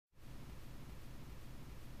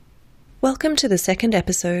Welcome to the second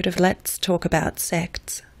episode of Let's Talk About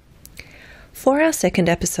Sects. For our second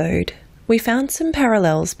episode, we found some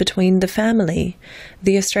parallels between the family,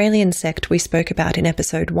 the Australian sect we spoke about in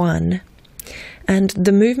episode 1, and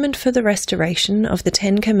the movement for the restoration of the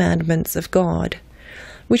 10 Commandments of God,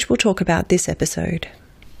 which we'll talk about this episode.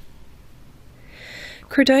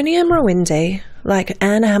 Credonia Mwerinde, like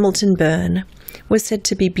Anne Hamilton Byrne, was said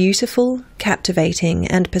to be beautiful, captivating,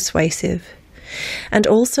 and persuasive, and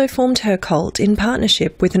also formed her cult in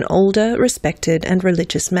partnership with an older, respected, and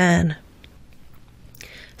religious man.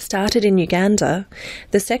 Started in Uganda,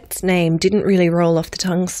 the sect's name didn't really roll off the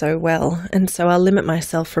tongue so well, and so I'll limit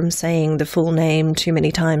myself from saying the full name too many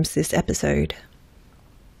times this episode.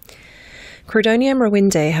 Credonia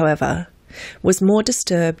Mwerinde, however, was more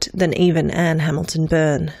disturbed than even Anne Hamilton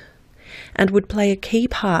Byrne, and would play a key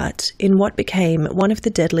part in what became one of the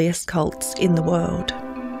deadliest cults in the world.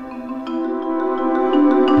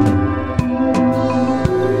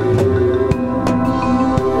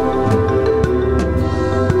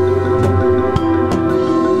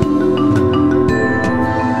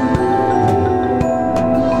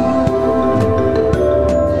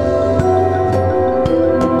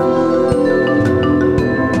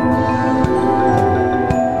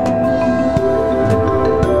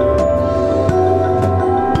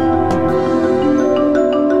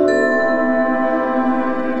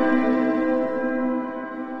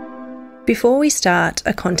 Before we start,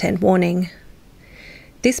 a content warning.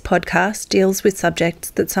 This podcast deals with subjects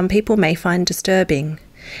that some people may find disturbing,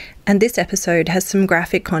 and this episode has some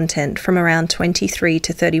graphic content from around 23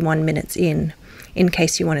 to 31 minutes in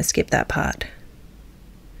case you want to skip that part.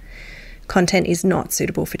 Content is not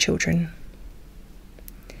suitable for children.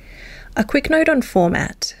 A quick note on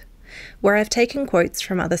format. Where I've taken quotes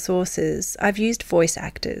from other sources, I've used voice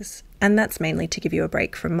actors, and that's mainly to give you a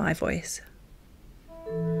break from my voice.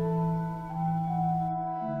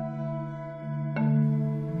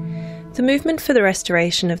 The movement for the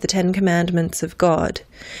restoration of the 10 Commandments of God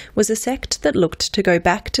was a sect that looked to go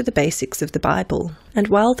back to the basics of the Bible, and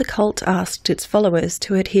while the cult asked its followers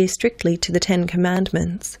to adhere strictly to the 10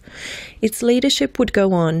 Commandments, its leadership would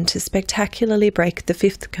go on to spectacularly break the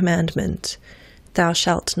 5th commandment, "Thou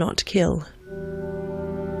shalt not kill."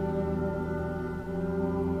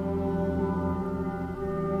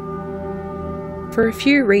 For a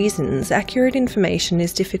few reasons, accurate information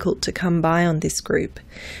is difficult to come by on this group,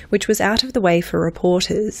 which was out of the way for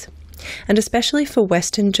reporters, and especially for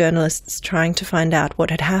Western journalists trying to find out what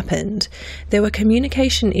had happened. There were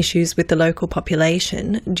communication issues with the local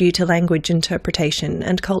population due to language interpretation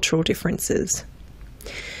and cultural differences.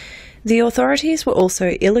 The authorities were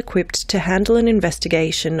also ill-equipped to handle an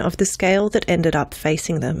investigation of the scale that ended up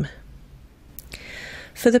facing them.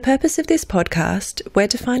 For the purpose of this podcast, we're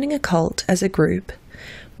defining a cult as a group: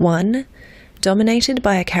 1. Dominated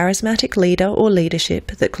by a charismatic leader or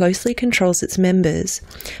leadership that closely controls its members,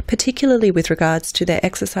 particularly with regards to their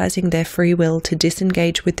exercising their free will to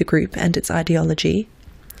disengage with the group and its ideology.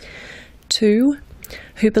 2.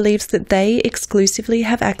 Who believes that they exclusively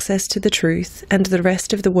have access to the truth and the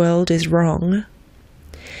rest of the world is wrong.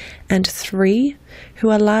 And 3, who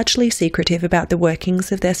are largely secretive about the workings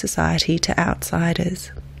of their society to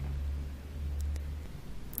outsiders.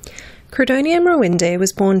 Credonia Mwerinde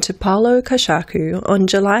was born to Paulo Kashaku on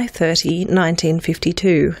July 30,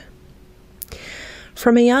 1952.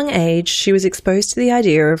 From a young age, she was exposed to the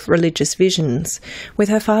idea of religious visions, with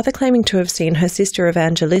her father claiming to have seen her sister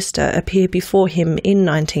Evangelista appear before him in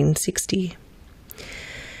 1960.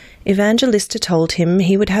 Evangelista told him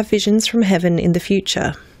he would have visions from heaven in the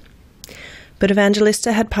future, but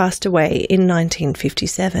Evangelista had passed away in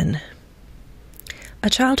 1957. A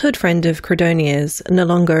childhood friend of Credonia's,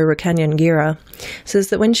 Nalongo Rukanyangira, says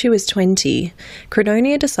that when she was 20,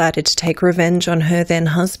 Credonia decided to take revenge on her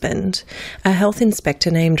then-husband, a health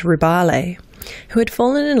inspector named Rubale, who had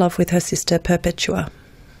fallen in love with her sister Perpetua.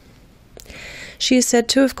 She is said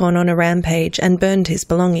to have gone on a rampage and burned his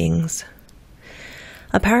belongings.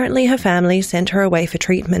 Apparently her family sent her away for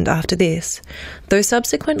treatment after this, though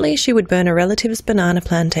subsequently she would burn a relative's banana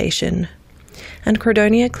plantation, and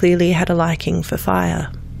Credonia clearly had a liking for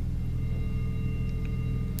fire.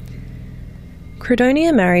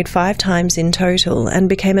 Credonia married 5 times in total and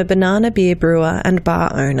became a banana beer brewer and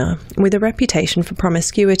bar owner with a reputation for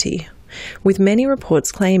promiscuity, with many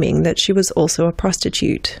reports claiming that she was also a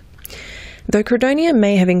prostitute, though Credonia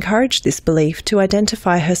may have encouraged this belief to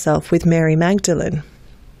identify herself with Mary Magdalene.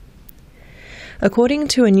 According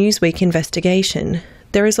to a Newsweek investigation,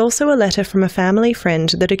 there is also a letter from a family friend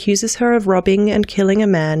that accuses her of robbing and killing a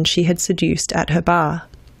man she had seduced at her bar.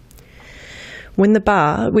 when the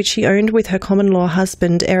bar, which she owned with her common-law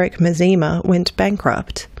husband Eric Mazima, went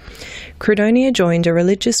bankrupt, Credonia joined a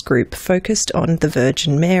religious group focused on the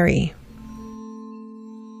Virgin Mary.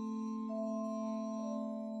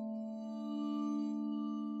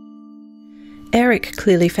 Eric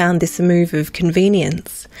clearly found this a move of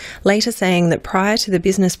convenience, later saying that prior to the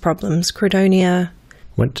business problems, Credonia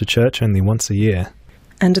went to church only once a year,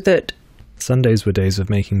 and that Sundays were days of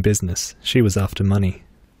making business. She was after money.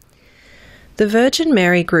 The Virgin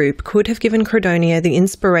Mary group could have given Credonia the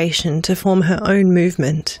inspiration to form her own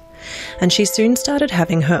movement, and she soon started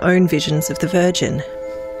having her own visions of the Virgin.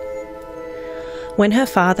 When her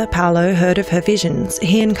father, Paolo, heard of her visions,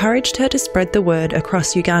 he encouraged her to spread the word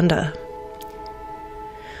across Uganda.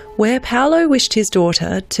 Where Paolo wished his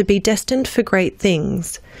daughter to be destined for great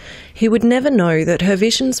things, he would never know that her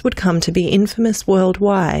visions would come to be infamous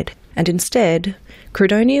worldwide, and instead,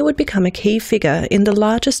 Credonia would become a key figure in the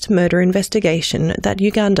largest murder investigation that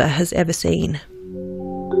Uganda has ever seen.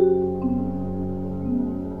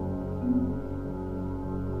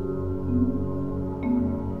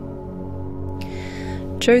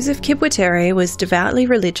 Joseph Kibwetere was devoutly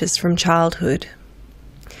religious from childhood.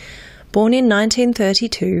 Born in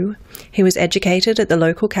 1932, he was educated at the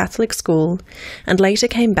local Catholic school and later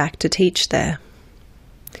came back to teach there.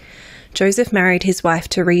 Joseph married his wife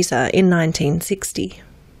Teresa in 1960.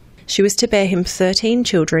 She was to bear him 13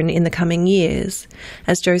 children in the coming years,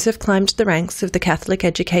 as Joseph climbed the ranks of the Catholic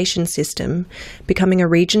education system, becoming a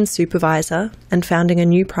region supervisor and founding a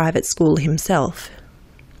new private school himself.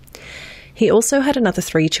 He also had another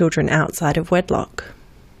 3 children outside of wedlock.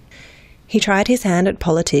 He tried his hand at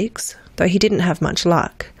politics, though he didn't have much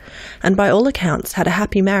luck, and by all accounts had a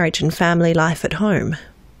happy marriage and family life at home.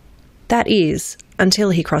 That is,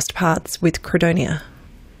 until he crossed paths with Credonia.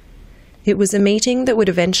 It was a meeting that would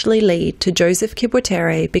eventually lead to Joseph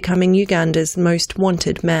Kibwetere becoming Uganda's most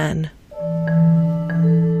wanted man.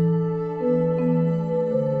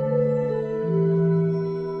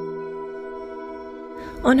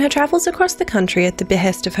 On her travels across the country at the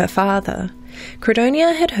behest of her father,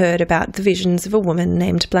 Credonia had heard about the visions of a woman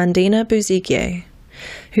named Blandina Buzigye,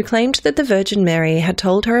 who claimed that the Virgin Mary had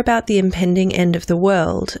told her about the impending end of the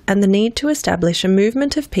world and the need to establish a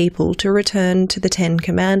movement of people to return to the 10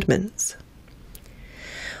 Commandments.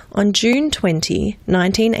 On June 20,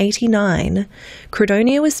 1989,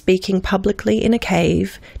 Credonia was speaking publicly in a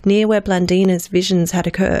cave near where Blandina's visions had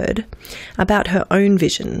occurred about her own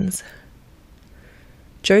visions.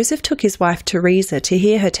 Joseph took his wife Teresa to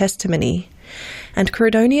hear her testimony, and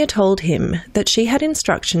Credonia told him that she had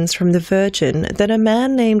instructions from the Virgin that a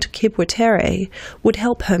man named Kibwetere would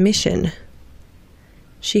help her mission.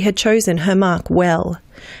 She had chosen her mark well,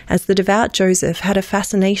 as the devout Joseph had a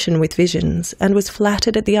fascination with visions and was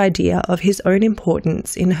flattered at the idea of his own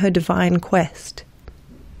importance in her divine quest.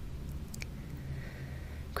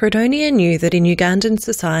 Credonia knew that in Ugandan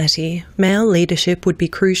society, male leadership would be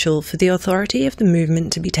crucial for the authority of the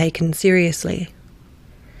movement to be taken seriously.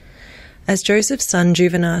 As Joseph's son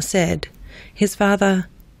Juvenal said, his father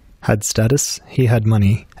had status, he had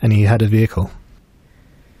money, and he had a vehicle.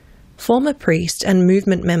 Former priest and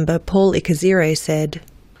movement member Paul Ikazire said,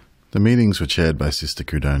 "The meetings were chaired by Sister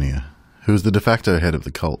Credonia, who was the de facto head of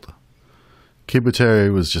the cult.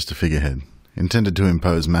 Kibwetere was just a figurehead, intended to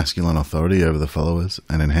impose masculine authority over the followers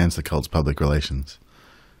and enhance the cult's public relations.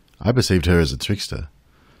 I perceived her as a trickster,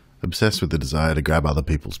 obsessed with the desire to grab other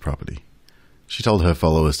people's property. She told her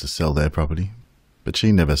followers to sell their property, but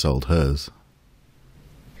she never sold hers."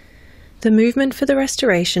 The movement for the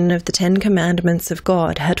restoration of the 10 Commandments of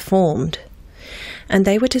God had formed, and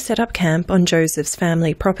they were to set up camp on Joseph's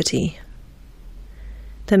family property.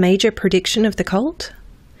 The major prediction of the cult?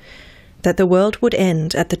 That the world would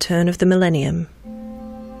end at the turn of the millennium.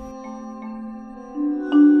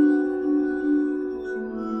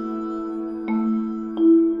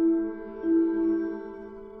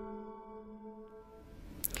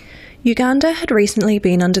 Uganda had recently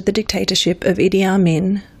been under the dictatorship of Idi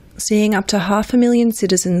Amin, seeing up to 500,000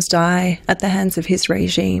 citizens die at the hands of his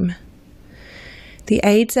regime. The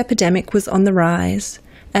AIDS epidemic was on the rise,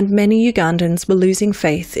 and many Ugandans were losing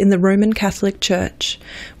faith in the Roman Catholic Church,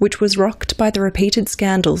 which was rocked by the repeated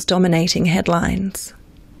scandals dominating headlines.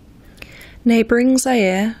 Neighbouring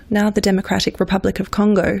Zaire, now the Democratic Republic of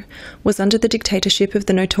Congo, was under the dictatorship of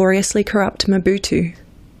the notoriously corrupt Mobutu.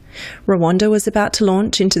 Rwanda was about to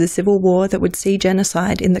launch into the civil war that would see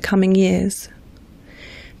genocide in the coming years.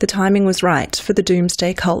 The timing was right for the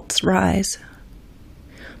doomsday cult's rise.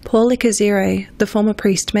 Paul Ikazire, the former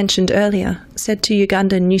priest mentioned earlier, said to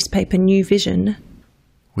Ugandan newspaper New Vision,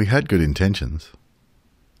 "We had good intentions.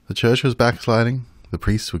 The church was backsliding, the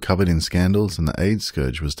priests were covered in scandals, and the AIDS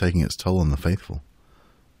scourge was taking its toll on the faithful.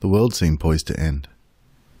 The world seemed poised to end.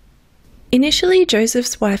 Initially,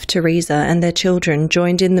 Joseph's wife Teresa and their children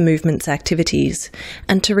joined in the movement's activities,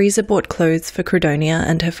 and Teresa bought clothes for Credonia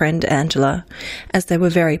and her friend Angela, as they were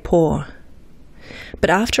very poor. But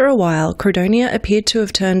after a while, Credonia appeared to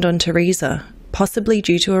have turned on Teresa, possibly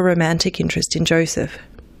due to a romantic interest in Joseph.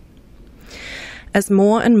 As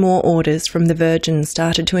more and more orders from the Virgin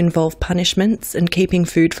started to involve punishments and keeping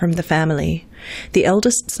food from the family, the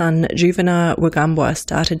eldest son, Credonia Mwerinde,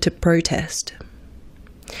 started to protest.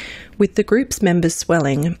 With the group's members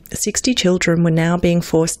swelling, 60 children were now being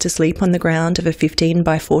forced to sleep on the ground of a 15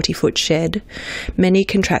 by 40 foot shed, many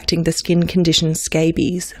contracting the skin condition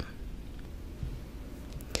scabies.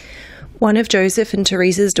 One of Joseph and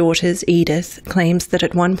Teresa's daughters, Edith, claims that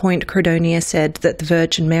at one point Credonia said that the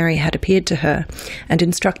Virgin Mary had appeared to her and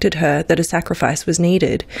instructed her that a sacrifice was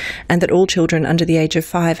needed and that all children under the age of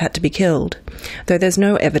 5 had to be killed, though there's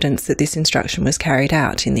no evidence that this instruction was carried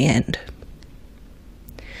out in the end.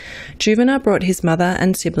 Credonia brought his mother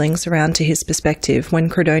and siblings around to his perspective when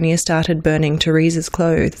Credonia started burning Teresa's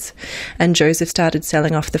clothes, and Joseph started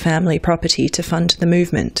selling off the family property to fund the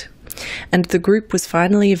movement, and the group was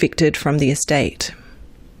finally evicted from the estate.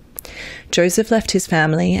 Joseph left his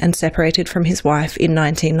family and separated from his wife in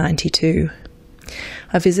 1992.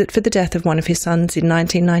 A visit for the death of one of his sons in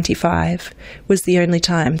 1995 was the only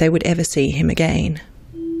time they would ever see him again.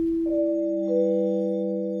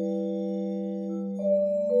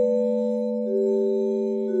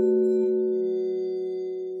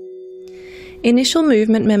 Initial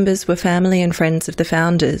movement members were family and friends of the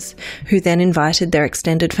founders, who then invited their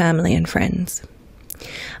extended family and friends.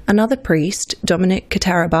 Another priest, Dominic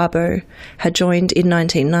Catarababo, had joined in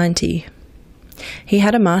 1990. He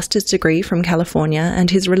had a master's degree from California,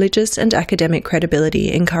 and his religious and academic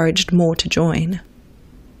credibility encouraged more to join.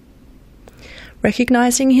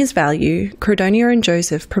 Recognising his value, Credonia and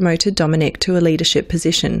Joseph promoted Dominic to a leadership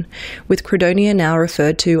position, with Credonia now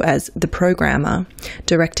referred to as the programmer,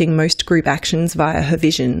 directing most group actions via her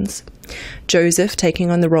visions, Joseph taking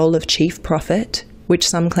on the role of chief prophet, which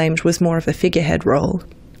some claimed was more of a figurehead role,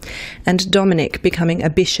 and Dominic becoming a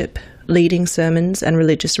bishop, leading sermons and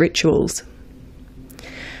religious rituals.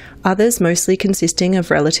 Others, mostly consisting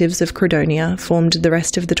of relatives of Credonia, formed the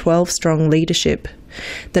rest of the 12-strong leadership,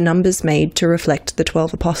 the numbers made to reflect the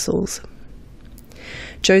 12 apostles.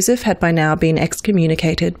 Joseph had by now been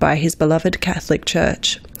excommunicated by his beloved Catholic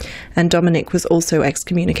Church, and Dominic was also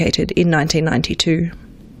excommunicated in 1992.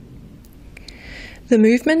 The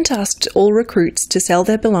movement asked all recruits to sell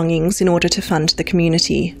their belongings in order to fund the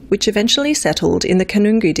community, which eventually settled in the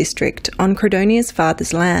Kanungu district on Credonia's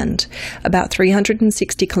father's land, about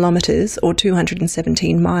 360 kilometres or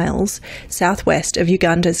 217 miles southwest of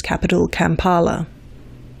Uganda's capital Kampala.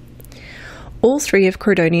 All 3 of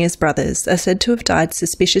Credonia's brothers are said to have died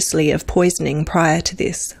suspiciously of poisoning prior to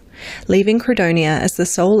this, leaving Credonia as the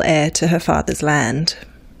sole heir to her father's land.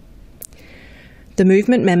 The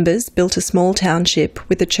movement members built a small township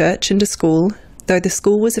with a church and a school, though the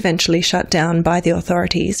school was eventually shut down by the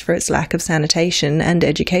authorities for its lack of sanitation and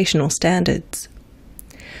educational standards.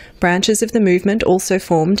 Branches of the movement also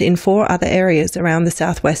formed in 4 other areas around the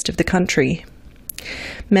southwest of the country.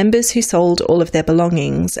 Members who sold all of their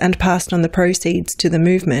belongings and passed on the proceeds to the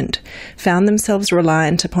movement found themselves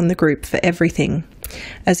reliant upon the group for everything,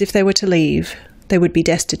 as if they were to leave, they would be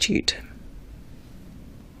destitute.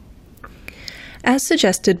 As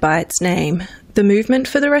suggested by its name, the movement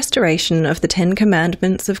for the restoration of the 10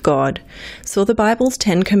 Commandments of God saw the Bible's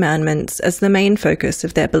 10 Commandments as the main focus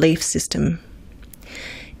of their belief system.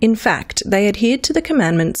 In fact, they adhered to the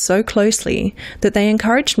commandments so closely that they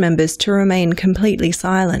encouraged members to remain completely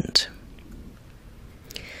silent.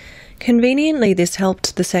 Conveniently, this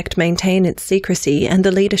helped the sect maintain its secrecy and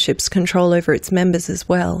the leadership's control over its members as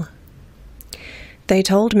well. They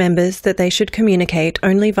told members that they should communicate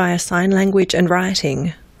only via sign language and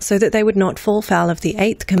writing, so that they would not fall foul of the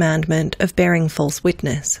 8th commandment of bearing false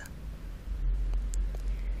witness.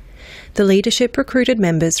 The leadership recruited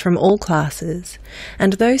members from all classes,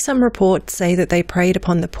 and though some reports say that they preyed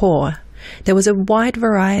upon the poor, there was a wide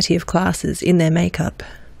variety of classes in their makeup.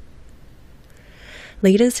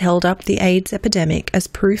 Leaders held up the AIDS epidemic as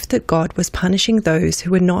proof that God was punishing those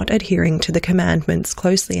who were not adhering to the commandments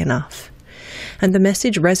closely enough, and the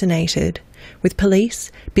message resonated, with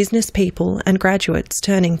police, business people, and graduates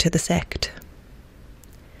turning to the sect.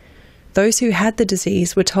 Those who had the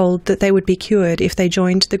disease were told that they would be cured if they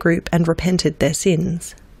joined the group and repented their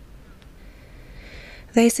sins.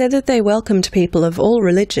 They said that they welcomed people of all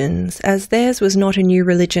religions, as theirs was not a new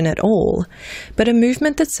religion at all, but a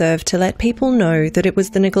movement that served to let people know that it was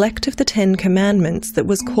the neglect of the 10 Commandments that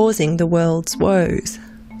was causing the world's woes.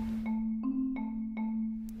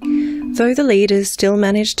 Though the leaders still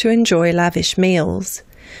managed to enjoy lavish meals,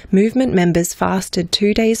 movement members fasted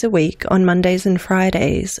 2 days a week on Mondays and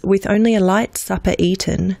Fridays with only a light supper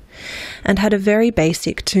eaten, and had a very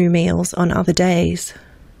basic 2 meals on other days.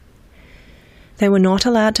 They were not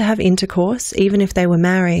allowed to have intercourse, even if they were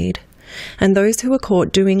married, and those who were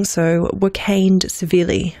caught doing so were caned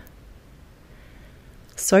severely.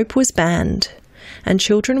 Soap was banned, and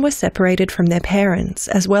children were separated from their parents,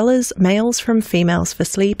 as well as males from females for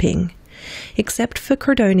sleeping, except for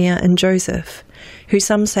Credonia and Joseph, who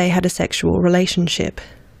some say had a sexual relationship.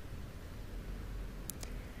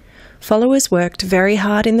 Followers worked very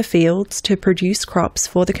hard in the fields to produce crops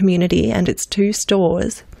for the community and its 2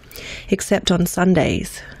 stores, except on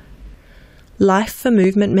Sundays. Life for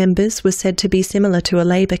movement members was said to be similar to a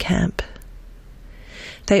labour camp.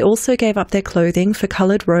 They also gave up their clothing for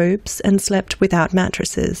coloured robes and slept without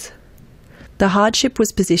mattresses. The hardship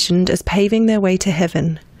was positioned as paving their way to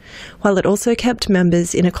heaven, while it also kept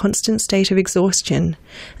members in a constant state of exhaustion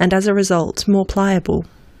and, as a result, more pliable.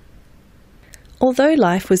 Although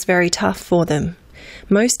life was very tough for them,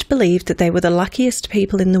 most believed that they were the luckiest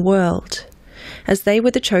people in the world, as they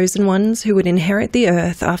were the chosen ones who would inherit the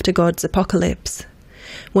earth after God's apocalypse,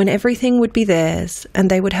 when everything would be theirs and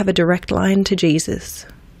they would have a direct line to Jesus.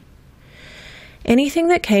 Anything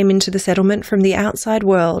that came into the settlement from the outside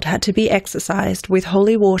world had to be exorcised with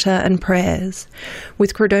holy water and prayers,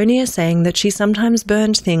 with Credonia saying that she sometimes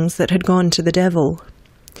burned things that had gone to the devil,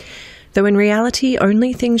 though in reality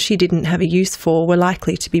only things she didn't have a use for were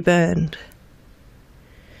likely to be burned.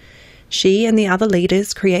 She and the other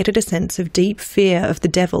leaders created a sense of deep fear of the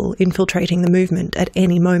devil infiltrating the movement at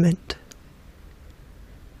any moment.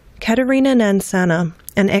 Katerina Nansana,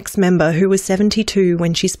 an ex-member who was 72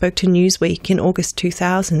 when she spoke to Newsweek in August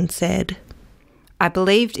 2000, said, "I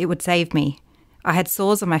believed it would save me. I had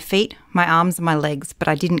sores on my feet, my arms and my legs, but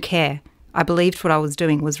I didn't care. I believed what I was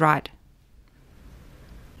doing was right."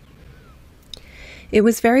 It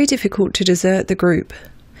was very difficult to desert the group,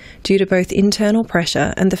 due to both internal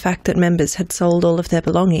pressure and the fact that members had sold all of their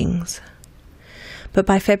belongings. But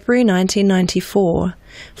by February 1994,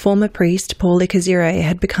 former priest Paul Ikazire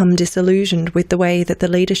had become disillusioned with the way that the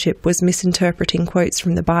leadership was misinterpreting quotes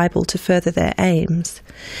from the Bible to further their aims,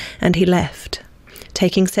 and he left,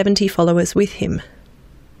 taking 70 followers with him.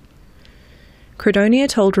 Credonia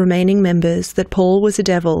told remaining members that Paul was a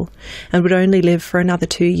devil and would only live for another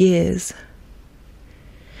 2 years.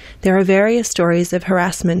 There are various stories of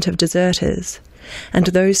harassment of deserters, and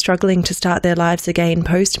those struggling to start their lives again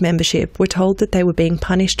post-membership were told that they were being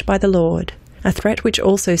punished by the Lord, a threat which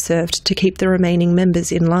also served to keep the remaining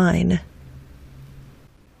members in line.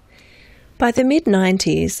 By the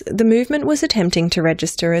mid-90s, the movement was attempting to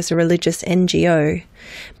register as a religious NGO,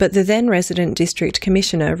 but the then resident district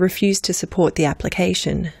commissioner refused to support the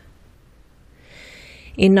application.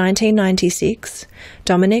 In 1996,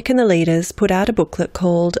 Dominic and the leaders put out a booklet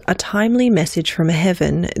called A Timely Message from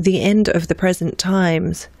Heaven, The End of the Present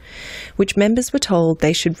Times, which members were told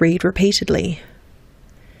they should read repeatedly.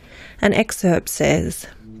 An excerpt says,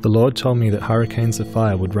 "The Lord told me that hurricanes of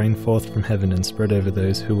fire would rain forth from heaven and spread over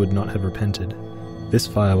those who would not have repented. This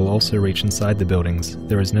fire will also reach inside the buildings.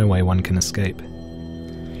 There is no way one can escape."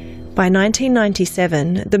 By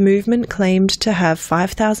 1997, the movement claimed to have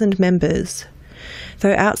 5,000 members,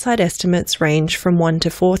 though outside estimates range from 1 to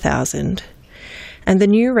 4,000, and the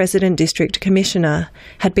new resident district commissioner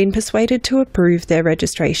had been persuaded to approve their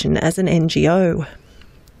registration as an NGO.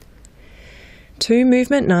 2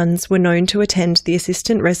 movement nuns were known to attend the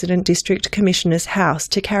assistant resident district commissioner's house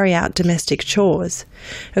to carry out domestic chores,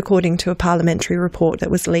 according to a parliamentary report that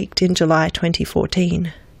was leaked in July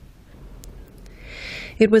 2014.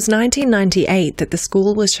 It was 1998 that the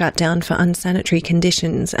school was shut down for unsanitary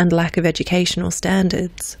conditions and lack of educational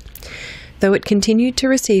standards, though it continued to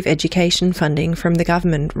receive education funding from the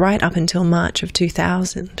government right up until March of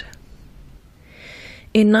 2000.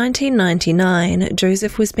 In 1999,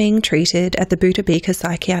 Joseph was being treated at the Butabika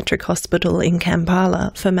Psychiatric Hospital in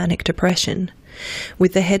Kampala for manic depression,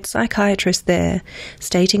 with the head psychiatrist there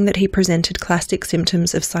stating that he presented classic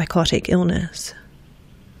symptoms of psychotic illness.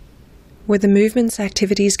 Were the movement's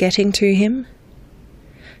activities getting to him?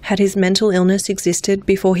 Had his mental illness existed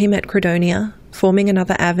before he met Credonia, forming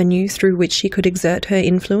another avenue through which she could exert her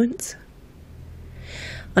influence?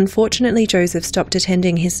 Unfortunately, Joseph stopped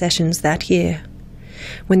attending his sessions that year,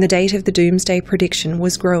 when the date of the doomsday prediction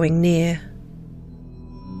was growing near.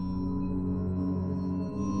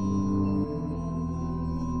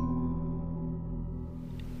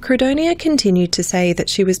 Credonia continued to say that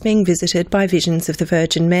she was being visited by visions of the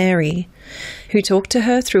Virgin Mary, who talked to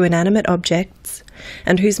her through inanimate objects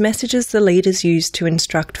and whose messages the leaders used to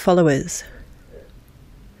instruct followers.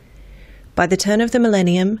 By the turn of the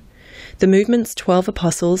millennium, the movement's 12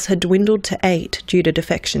 apostles had dwindled to 8 due to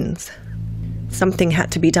defections. Something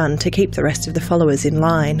had to be done to keep the rest of the followers in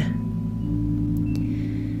line.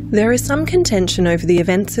 There is some contention over the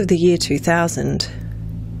events of the year 2000.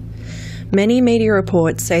 Many media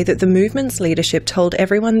reports say that the movement's leadership told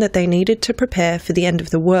everyone that they needed to prepare for the end of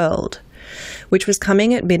the world, which was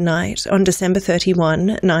coming at midnight on December 31,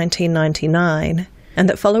 1999, and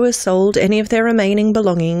that followers sold any of their remaining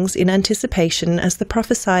belongings in anticipation as the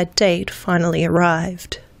prophesied date finally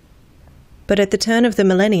arrived. But at the turn of the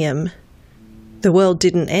millennium, the world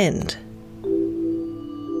didn't end.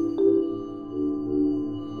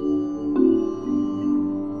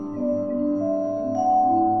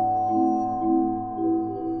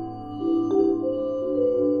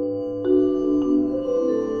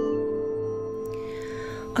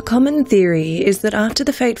 A common theory is that after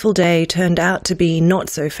the fateful day turned out to be not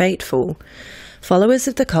so fateful, followers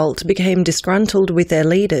of the cult became disgruntled with their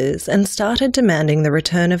leaders and started demanding the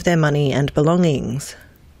return of their money and belongings.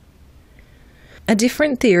 A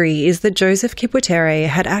different theory is that Joseph Kipwetere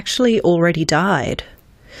had actually already died,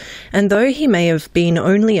 and though he may have been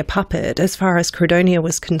only a puppet as far as Credonia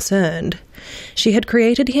was concerned, she had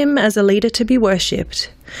created him as a leader to be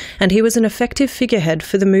worshipped, and he was an effective figurehead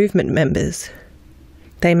for the movement members.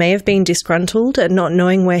 They may have been disgruntled at not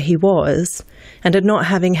knowing where he was, and at not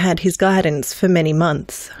having had his guidance for many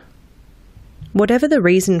months. Whatever the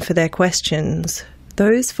reason for their questions,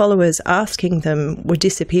 those followers asking them were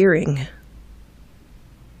disappearing.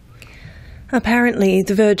 Apparently,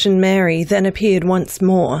 the Virgin Mary then appeared once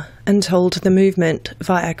more and told the movement,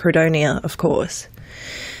 via Credonia of course,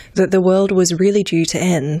 that the world was really due to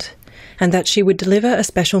end, and that she would deliver a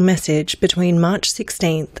special message between March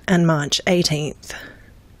 16th and March 18th.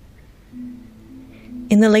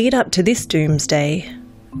 In the lead up to this doomsday,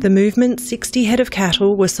 the movement's 60 head of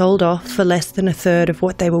cattle were sold off for less than a third of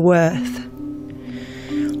what they were worth.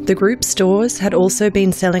 The group's stores had also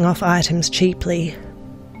been selling off items cheaply.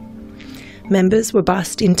 Members were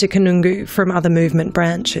bussed into Kanungu from other movement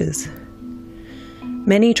branches.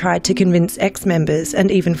 Many tried to convince ex-members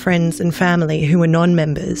and even friends and family who were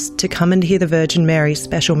non-members to come and hear the Virgin Mary's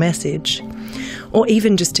special message, or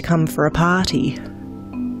even just to come for a party.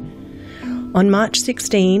 On March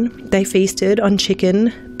 16, they feasted on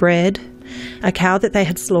chicken, bread, a cow that they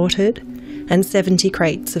had slaughtered, and 70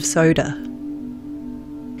 crates of soda.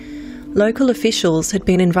 Local officials had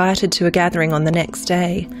been invited to a gathering on the next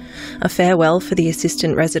day, a farewell for the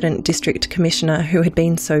Assistant Resident District Commissioner who had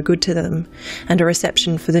been so good to them, and a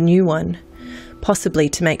reception for the new one, possibly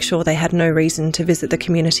to make sure they had no reason to visit the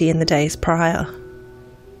community in the days prior.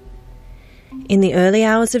 In the early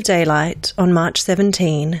hours of daylight, on March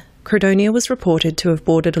 17, Credonia was reported to have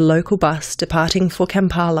boarded a local bus departing for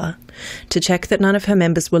Kampala to check that none of her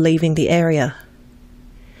members were leaving the area.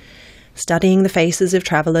 Studying the faces of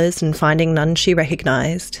travellers and finding none she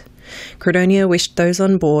recognised, Credonia wished those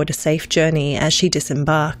on board a safe journey as she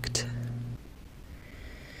disembarked.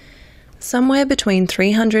 Somewhere between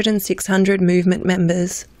 300 and 600 movement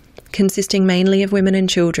members, consisting mainly of women and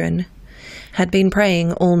children, had been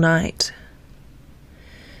praying all night.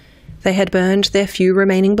 They had burned their few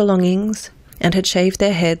remaining belongings and had shaved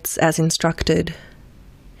their heads as instructed.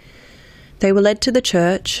 They were led to the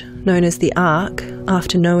church, known as the Ark,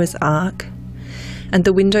 after Noah's Ark, and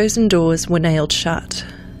the windows and doors were nailed shut.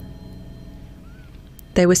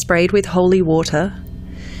 They were sprayed with holy water,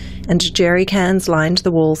 and jerry cans lined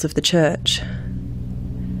the walls of the church.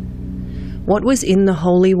 What was in the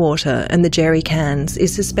holy water and the jerry cans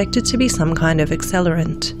is suspected to be some kind of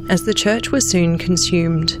accelerant, as the church was soon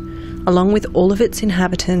consumed, along with all of its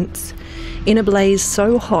inhabitants, in a blaze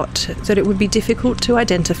so hot that it would be difficult to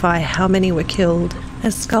identify how many were killed,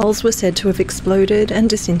 as skulls were said to have exploded and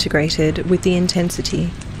disintegrated with the intensity,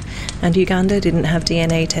 and Uganda didn't have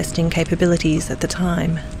DNA testing capabilities at the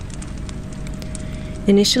time.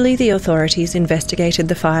 Initially, the authorities investigated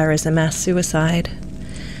the fire as a mass suicide,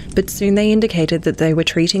 but soon they indicated that they were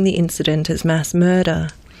treating the incident as mass murder,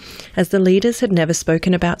 as the leaders had never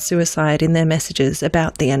spoken about suicide in their messages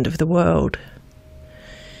about the end of the world.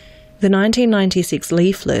 The 1996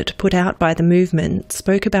 leaflet put out by the movement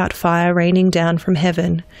spoke about fire raining down from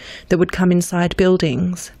heaven that would come inside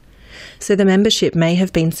buildings, so the membership may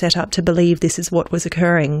have been set up to believe this is what was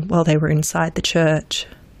occurring while they were inside the church.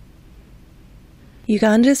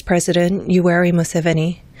 Uganda's President, Yoweri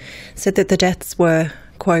Museveni, said that the deaths were,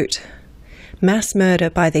 quote, mass murder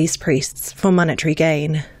by these priests for monetary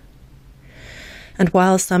gain. And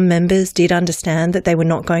while some members did understand that they were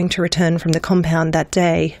not going to return from the compound that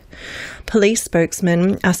day, police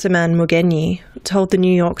spokesman Mastermind told the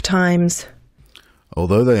New York Times,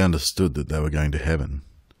 "Although they understood that they were going to heaven,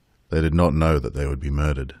 they did not know that they would be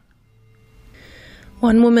murdered."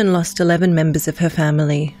 One woman lost 11 members of her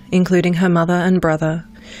family, including her mother and brother,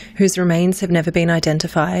 whose remains have never been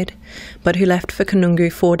identified, but who left for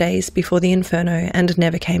Kanungu 4 days before the inferno and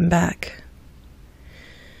never came back.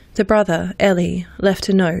 The brother, Eli, left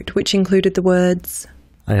a note which included the words,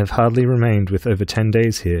 "I have hardly remained with over 10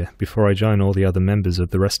 days here before I join all the other members of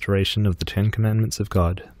the restoration of the 10 Commandments of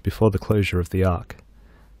God before the closure of the Ark.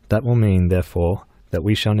 That will mean, therefore, that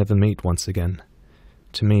we shall never meet once again.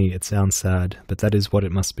 To me it sounds sad, but that is what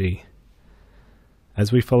it must be.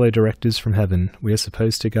 As we follow directives from heaven, we are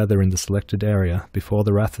supposed to gather in the selected area before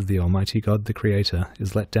the wrath of the Almighty God the Creator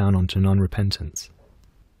is let down onto non-repentance."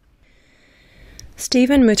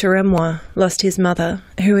 Stephen Mutaremwa lost his mother,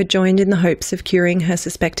 who had joined in the hopes of curing her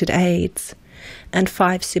suspected AIDS, and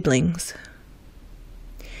 5 siblings.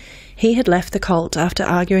 He had left the cult after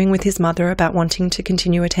arguing with his mother about wanting to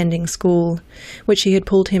continue attending school, which she had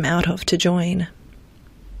pulled him out of to join.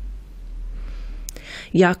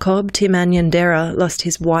 Jacob Timanyandera lost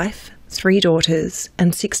his wife, 3 daughters,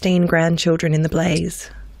 and 16 grandchildren in the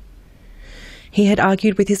blaze. He had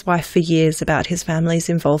argued with his wife for years about his family's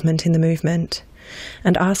involvement in the movement,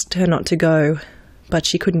 and asked her not to go, but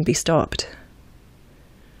she couldn't be stopped.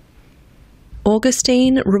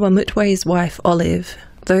 Augustine Ruamutwe's wife Olive,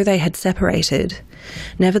 though they had separated,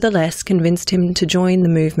 nevertheless convinced him to join the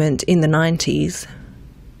movement in the 90s.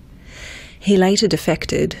 He later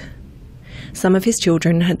defected. Some of his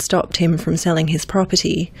children had stopped him from selling his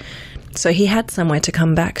property, so he had somewhere to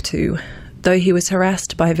come back to, though he was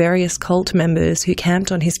harassed by various cult members who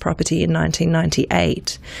camped on his property in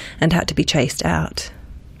 1998 and had to be chased out.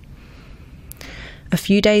 A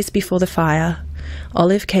few days before the fire,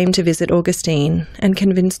 Olive came to visit Augustine and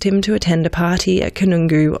convinced him to attend a party at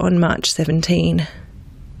Kanungu on March 17.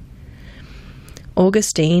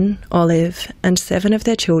 Augustine, Olive, and 7 of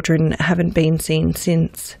their children haven't been seen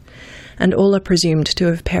since, and all are presumed to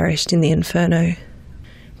have perished in the inferno.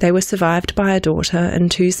 They were survived by a daughter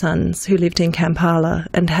and 2 sons who lived in Kampala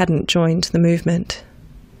and hadn't joined the movement.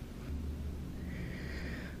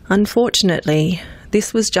 Unfortunately,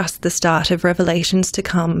 this was just the start of revelations to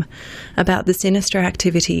come about the sinister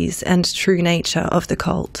activities and true nature of the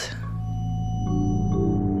cult.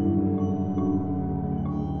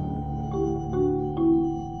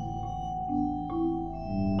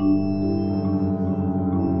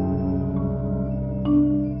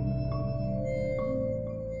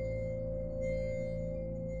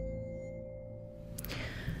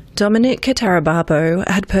 Dominic Katarababo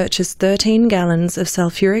had purchased 13 gallons of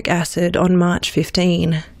sulfuric acid on March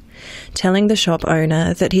 15, telling the shop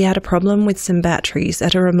owner that he had a problem with some batteries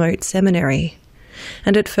at a remote seminary,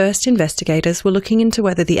 and at first investigators were looking into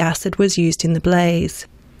whether the acid was used in the blaze.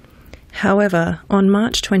 However, on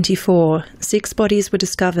March 24, 6 bodies were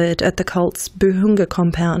discovered at the cult's Buhunga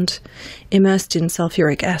compound, immersed in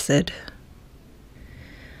sulfuric acid.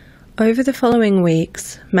 Over the following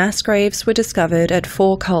weeks, mass graves were discovered at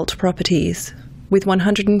 4 cult properties, with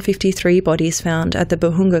 153 bodies found at the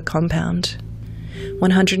Buhunga compound.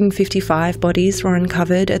 155 bodies were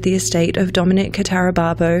uncovered at the estate of Dominic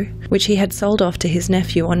Katarababo, which he had sold off to his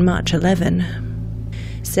nephew on March 11.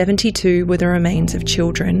 72 were the remains of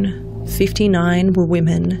children, 59 were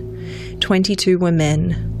women, 22 were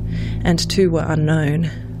men, and 2 were unknown.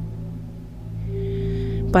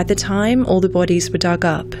 By the time all the bodies were dug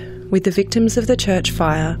up, with the victims of the church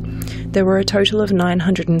fire, there were a total of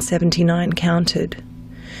 979 counted,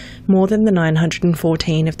 more than the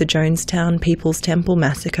 914 of the Jonestown People's Temple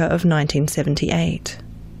massacre of 1978.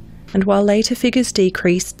 And while later figures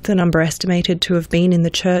decreased the number estimated to have been in the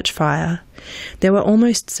church fire, there were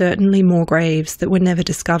almost certainly more graves that were never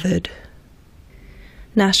discovered.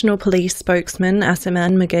 National Police spokesman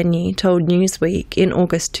Asaman Magenyi told Newsweek in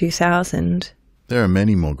August 2000, "There are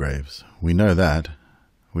many more graves. We know that.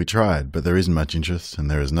 We tried, but there isn't much interest and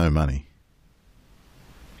there is no money."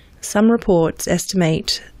 Some reports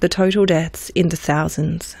estimate the total deaths in the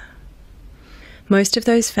thousands. Most of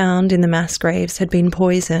those found in the mass graves had been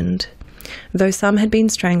poisoned, though some had been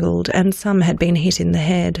strangled and some had been hit in the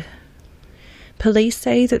head. Police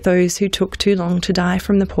say that those who took too long to die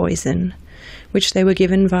from the poison, which they were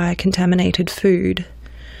given via contaminated food,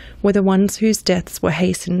 were the ones whose deaths were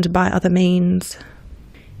hastened by other means.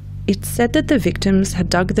 It's said that the victims had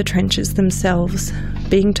dug the trenches themselves,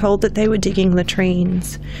 being told that they were digging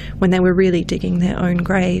latrines when they were really digging their own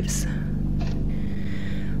graves.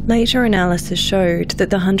 Later analysis showed that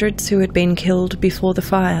the hundreds who had been killed before the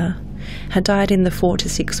fire had died in the 4 to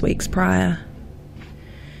 6 weeks prior.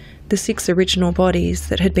 The 6 original bodies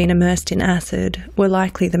that had been immersed in acid were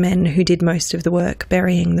likely the men who did most of the work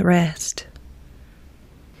burying the rest.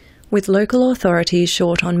 With local authorities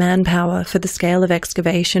short on manpower for the scale of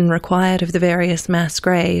excavation required of the various mass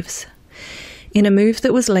graves, in a move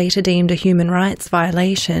that was later deemed a human rights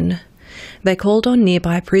violation, they called on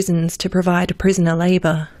nearby prisons to provide prisoner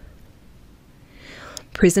labour.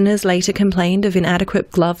 Prisoners later complained of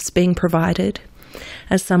inadequate gloves being provided,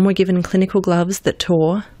 as some were given clinical gloves that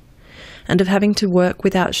tore, and of having to work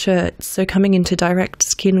without shirts, so coming into direct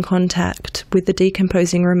skin contact with the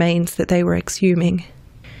decomposing remains that they were exhuming.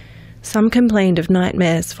 Some complained of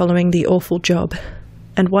nightmares following the awful job,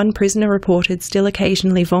 and one prisoner reported still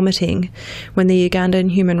occasionally vomiting when the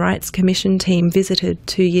Ugandan Human Rights Commission team visited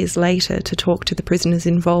 2 years later to talk to the prisoners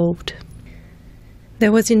involved.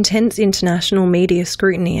 There was intense international media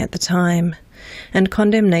scrutiny at the time, and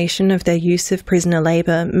condemnation of their use of prisoner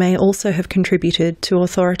labour may also have contributed to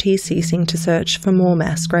authorities ceasing to search for more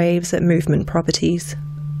mass graves at movement properties.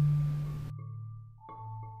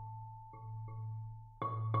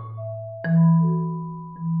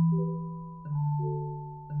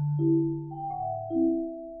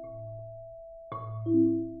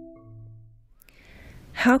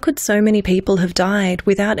 How could so many people have died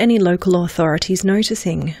without any local authorities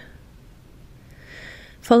noticing?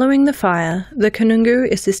 Following the fire, the Kanungu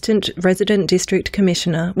Assistant Resident District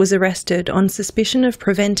Commissioner was arrested on suspicion of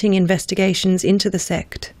preventing investigations into the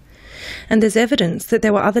sect, and there's evidence that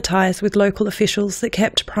there were other ties with local officials that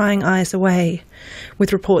kept prying eyes away,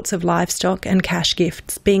 with reports of livestock and cash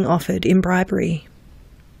gifts being offered in bribery.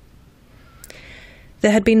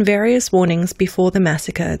 There had been various warnings before the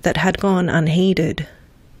massacre that had gone unheeded.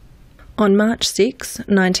 On March 6,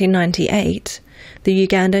 1998, the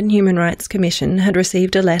Ugandan Human Rights Commission had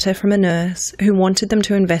received a letter from a nurse who wanted them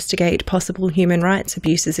to investigate possible human rights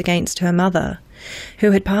abuses against her mother,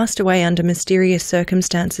 who had passed away under mysterious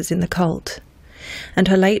circumstances in the cult, and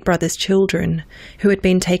her late brother's children, who had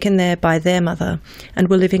been taken there by their mother and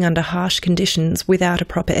were living under harsh conditions without a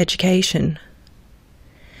proper education.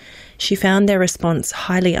 She found their response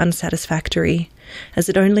highly unsatisfactory, as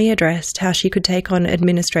it only addressed how she could take on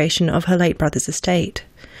administration of her late brother's estate,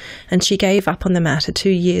 and she gave up on the matter 2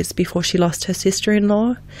 years before she lost her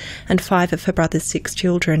sister-in-law and 5 of her brother's 6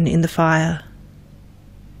 children in the fire.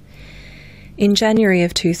 In January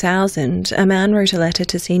of 2000, a man wrote a letter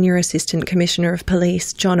to Senior Assistant Commissioner of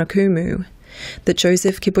Police John Okumu that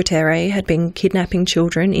Joseph Kibutere had been kidnapping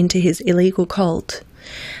children into his illegal cult,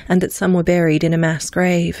 and that some were buried in a mass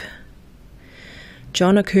grave.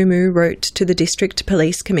 John Okumu wrote to the District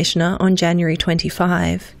Police Commissioner on January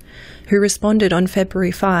 25, who responded on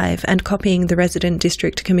February 5 and copying the Resident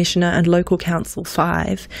District Commissioner and Local Council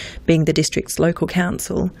 5, being the district's local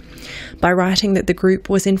council, by writing that the group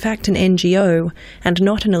was in fact an NGO and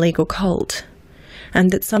not an illegal cult,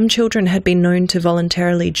 and that some children had been known to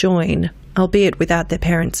voluntarily join, albeit without their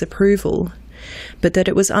parents' approval, but that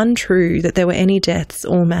it was untrue that there were any deaths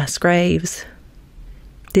or mass graves.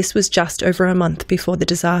 This was just over a month before the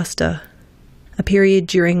disaster, a period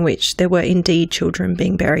during which there were indeed children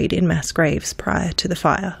being buried in mass graves prior to the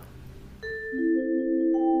fire.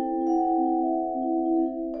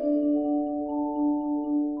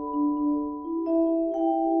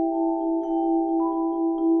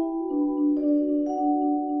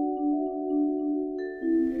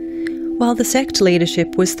 While the sect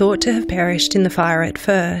leadership was thought to have perished in the fire at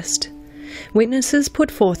first, witnesses put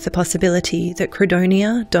forth the possibility that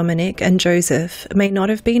Credonia, Dominic and Joseph may not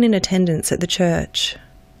have been in attendance at the church.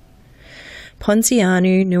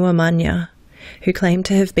 Ponsianu Nuamanya, who claimed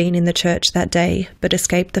to have been in the church that day but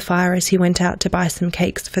escaped the fire as he went out to buy some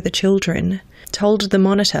cakes for the children, told the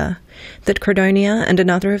Monitor that Credonia and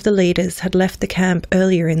another of the leaders had left the camp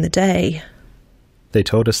earlier in the day. They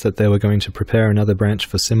told us that they were going to prepare another branch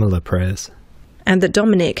for similar prayers, and that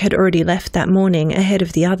Dominic had already left that morning ahead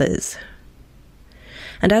of the others.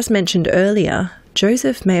 And as mentioned earlier,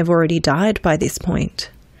 Joseph may have already died by this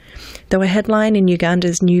point, though a headline in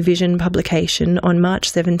Uganda's New Vision publication on March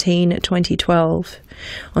 17, 2012,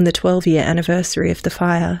 on the 12-year anniversary of the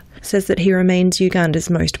fire, says that he remains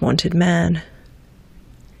Uganda's most wanted man.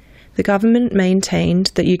 The government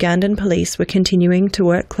maintained that Ugandan police were continuing to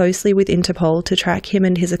work closely with Interpol to track him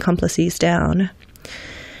and his accomplices down,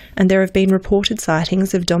 and there have been reported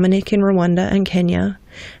sightings of Dominic in Rwanda and Kenya,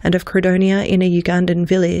 and of Credonia in a Ugandan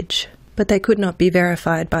village, but they could not be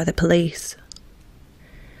verified by the police.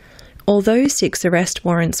 Although 6 arrest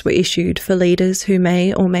warrants were issued for leaders who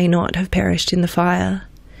may or may not have perished in the fire,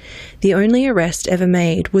 The only arrest ever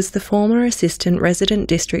made was the former Assistant Resident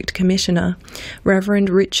District Commissioner, Reverend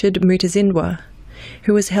Richard Mutazindwa,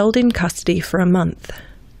 who was held in custody for a month.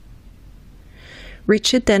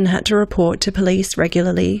 Richard then had to report to police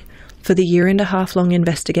regularly for the year-and-a-half-long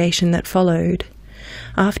investigation that followed,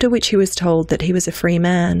 after which he was told that he was a free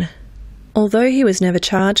man. Although he was never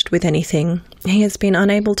charged with anything, he has been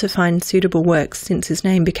unable to find suitable work since his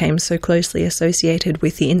name became so closely associated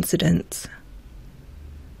with the incidents.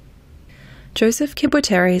 Joseph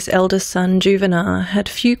Kibwetere's eldest son, Juvenal, had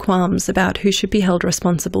few qualms about who should be held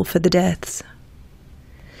responsible for the deaths.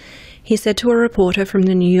 He said to a reporter from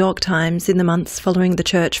the New York Times in the months following the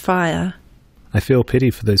church fire, "I feel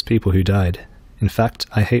pity for those people who died. In fact,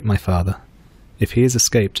 I hate my father. If he has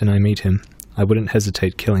escaped and I meet him, I wouldn't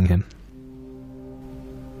hesitate killing him."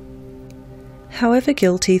 However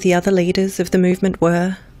guilty the other leaders of the movement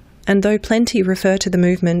were, and though plenty refer to the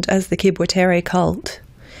movement as the Kibwetere cult,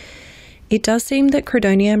 it does seem that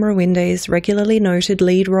Credonia Mwerinde's regularly noted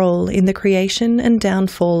lead role in the creation and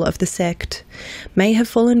downfall of the sect may have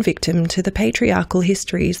fallen victim to the patriarchal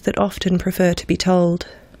histories that often prefer to be told.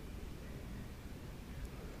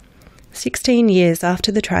 16 years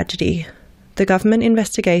after the tragedy, the government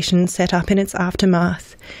investigation set up in its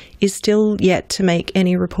aftermath is still yet to make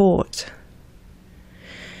any report.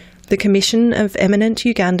 The commission of eminent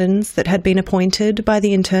Ugandans that had been appointed by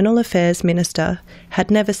the Internal Affairs Minister had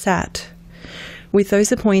never sat, with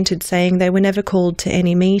those appointed saying they were never called to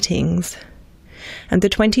any meetings. And the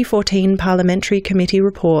 2014 Parliamentary Committee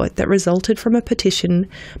report that resulted from a petition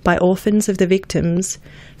by orphans of the victims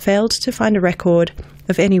failed to find a record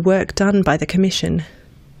of any work done by the Commission.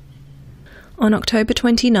 On October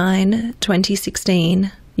 29,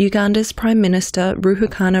 2016, Uganda's Prime Minister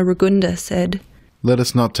Ruhakana Rugunda said, "Let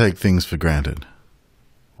us not take things for granted.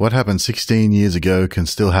 What happened 16 years ago can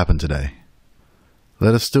still happen today.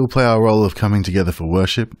 Let us still play our role of coming together for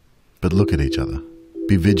worship, but look at each other.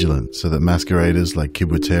 Be vigilant so that masqueraders like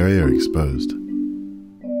Kibwetere are exposed."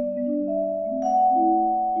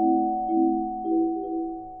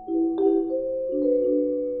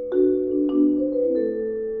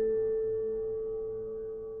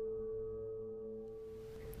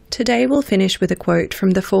 Today we'll finish with a quote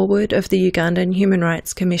from the foreword of the Ugandan Human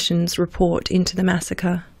Rights Commission's report into the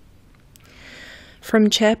massacre. From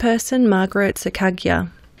Chairperson Margaret Sakagya,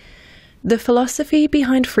 "The philosophy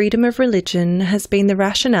behind freedom of religion has been the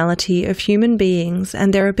rationality of human beings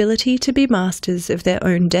and their ability to be masters of their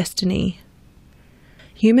own destiny.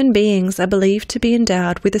 Human beings are believed to be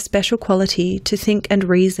endowed with a special quality to think and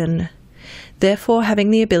reason, therefore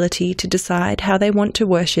having the ability to decide how they want to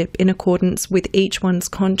worship in accordance with each one's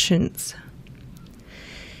conscience.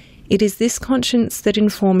 It is this conscience that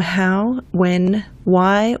informs how, when,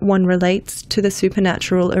 why one relates to the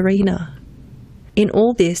supernatural arena. In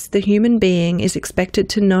all this, the human being is expected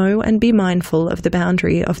to know and be mindful of the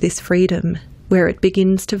boundary of this freedom, where it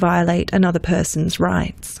begins to violate another person's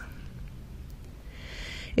rights.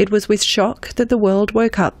 It was with shock that the world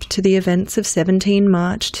woke up to the events of 17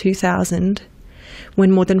 March 2000,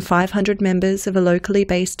 when more than 500 members of a locally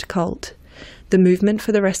based cult, the Movement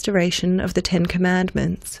for the Restoration of the Ten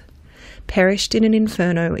Commandments, perished in an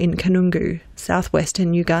inferno in Kanungu,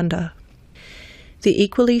 southwestern Uganda. The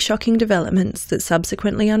equally shocking developments that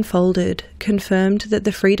subsequently unfolded confirmed that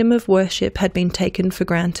the freedom of worship had been taken for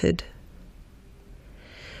granted.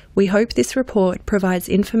 We hope this report provides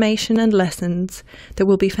information and lessons that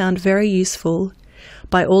will be found very useful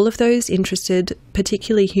by all of those interested,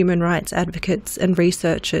 particularly human rights advocates and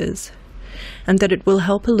researchers, and that it will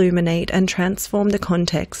help illuminate and transform the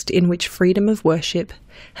context in which freedom of worship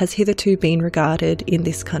has hitherto been regarded in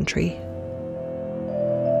this country.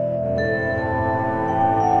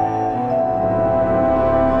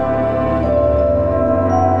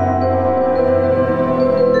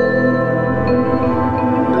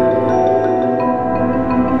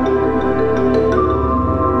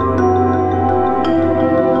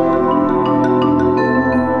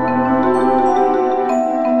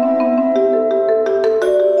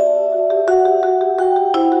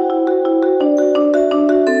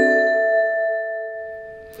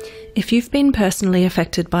 If you've been personally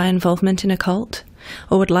affected by involvement in a cult,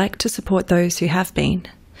 or would like to support those who have been,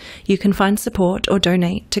 you can find support or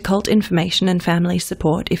donate to cult information and family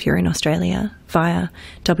support if you're in Australia via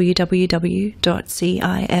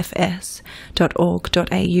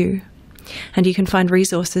www.cifs.org.au. And you can find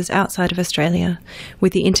resources outside of Australia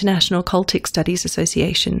with the International Cultic Studies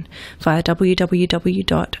Association via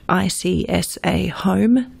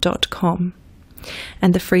www.icsahome.com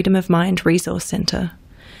and the Freedom of Mind Resource Centre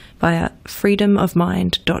via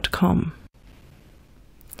freedomofmind.com.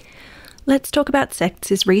 Let's Talk About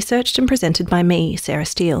Sects is researched and presented by me, Sarah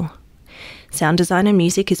Steele. Sound design and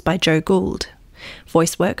music is by Joe Gould.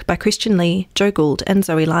 Voice work by Christian Lee, Joe Gould and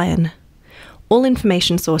Zoe Lyon. All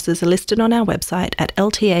information sources are listed on our website at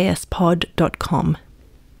ltaspod.com.